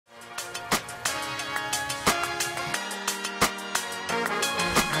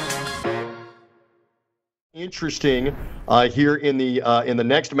interesting here in the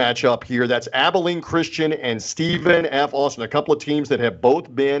next matchup here. That's Abilene Christian and Stephen F. Austin, a couple of teams that have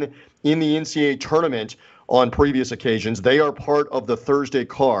both been in the NCAA tournament on previous occasions. They are part of the Thursday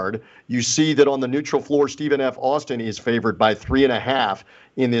card. You see that on the neutral floor, Stephen F. Austin is favored by 3.5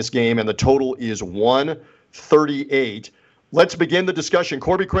 in this game, and the total is 138. Let's begin the discussion.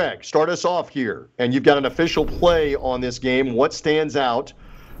 Corby Craig, start us off here. And you've got an official play on this game. What stands out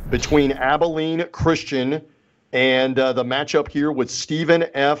between Abilene Christian and the matchup here with Stephen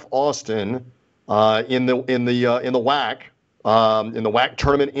F. Austin in the WAC? In the WAC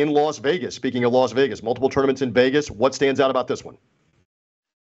tournament in Las Vegas. Speaking of Las Vegas, multiple tournaments in Vegas. What stands out about this one?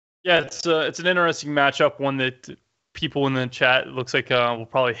 Yeah, it's an interesting matchup, one that people in the chat looks like will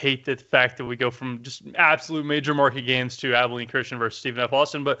probably hate the fact that we go from just absolute major market games to Abilene Christian versus Stephen F.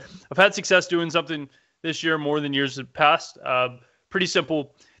 Austin. But I've had success doing something this year more than years past. Pretty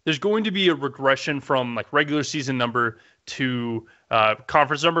simple. There's going to be a regression from like regular season number to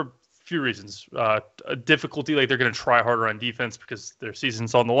conference number. Few reasons. A difficulty, like they're going to try harder on defense because their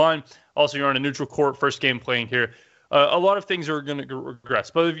season's on the line. Also, you're on a neutral court, first game playing here. A lot of things are going to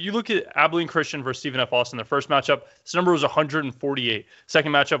regress. But if you look at Abilene Christian versus Stephen F. Austin, their first matchup, this number was 148.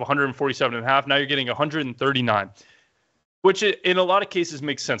 Second matchup, 147.5. Now you're getting 139, which in a lot of cases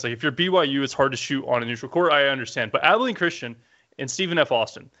makes sense. Like if you're BYU, it's hard to shoot on a neutral court. I understand. But Abilene Christian and Stephen F.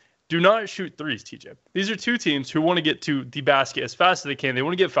 Austin do not shoot threes, TJ. These are two teams who want to get to the basket as fast as they can. They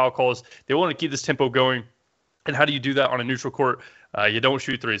want to get foul calls. They want to keep this tempo going. And how do you do that on a neutral court? You don't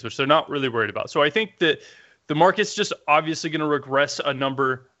shoot threes, which they're not really worried about. So I think that the market's just obviously going to regress a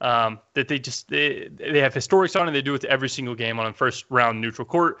number that they have historics on, and they do it to every single game on a first round neutral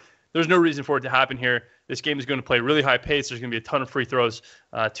court. There's no reason for it to happen here. This game is going to play really high pace. There's going to be a ton of free throws.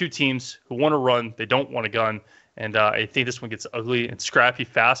 Two teams who want to run. They don't want a gun. And I think this one gets ugly and scrappy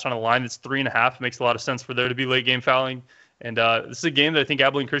fast on a line that's 3.5. It makes a lot of sense for there to be late game fouling. And this is a game that I think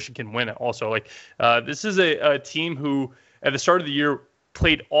Abilene Christian can win also. Like this is a team who at the start of the year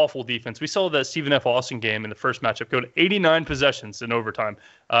played awful defense. We saw that Stephen F. Austin game in the first matchup go to 89 possessions in overtime.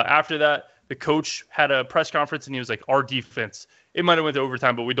 After that, the coach had a press conference and he was like, our defense, it might have went to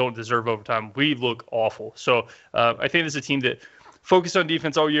overtime, but we don't deserve overtime. We look awful. So I think this is a team that focused on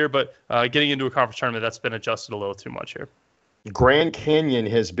defense all year, but getting into a conference tournament, that's been adjusted a little too much here. Grand Canyon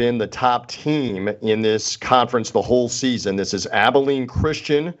has been the top team in this conference the whole season. This is Abilene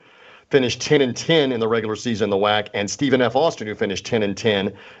Christian, finished 10-10 in the regular season in the WAC, and Stephen F. Austin, who finished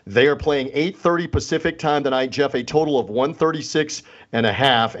 10-10. They are playing 8:30 Pacific time tonight, Jeff, a total of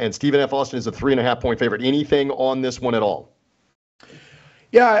 136.5, and Stephen F. Austin is a 3.5-point favorite. Anything on this one at all?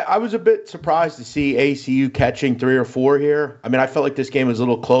 Yeah, I was a bit surprised to see ACU catching 3 or 4 here. I mean, I felt like this game was a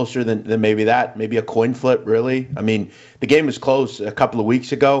little closer than maybe a coin flip, really. I mean, the game was close a couple of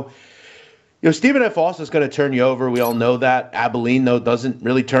weeks ago. You know, Stephen F. Austin is going to turn you over. We all know that. Abilene, though, doesn't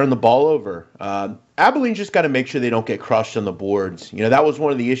really turn the ball over. Abilene just got to make sure they don't get crushed on the boards. You know, that was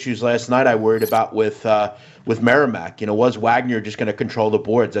one of the issues last night I worried about with Merrimack. You know, was Wagner just going to control the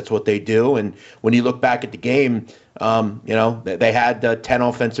boards? That's what they do. And when you look back at the game, you know, they had 10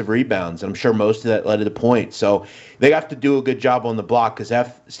 offensive rebounds, and I'm sure most of that led to the point. So they have to do a good job on the block because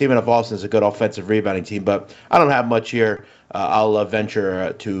Stephen F. Austin is a good offensive rebounding team. But I don't have much here. I'll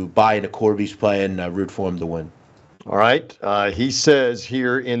venture to buy into Corby's play and root for him to win. All right. He says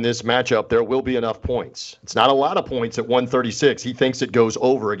here in this matchup there will be enough points. It's not a lot of points at 136. He thinks it goes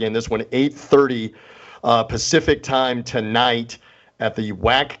over. Again, this one 8:30 Pacific time tonight at the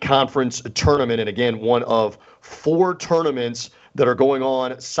WAC Conference Tournament. And again, one of 4 tournaments that are going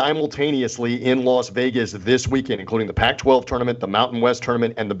on simultaneously in Las Vegas this weekend, including the Pac-12 tournament, the Mountain West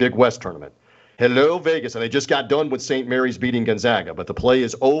tournament, and the Big West tournament. Hello, Vegas. And they just got done with St. Mary's beating Gonzaga, but the play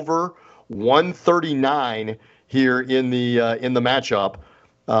is over. 139 here in the matchup.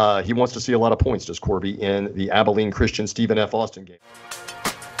 He wants to see a lot of points, does Corby, in the Abilene Christian Stephen F. Austin game.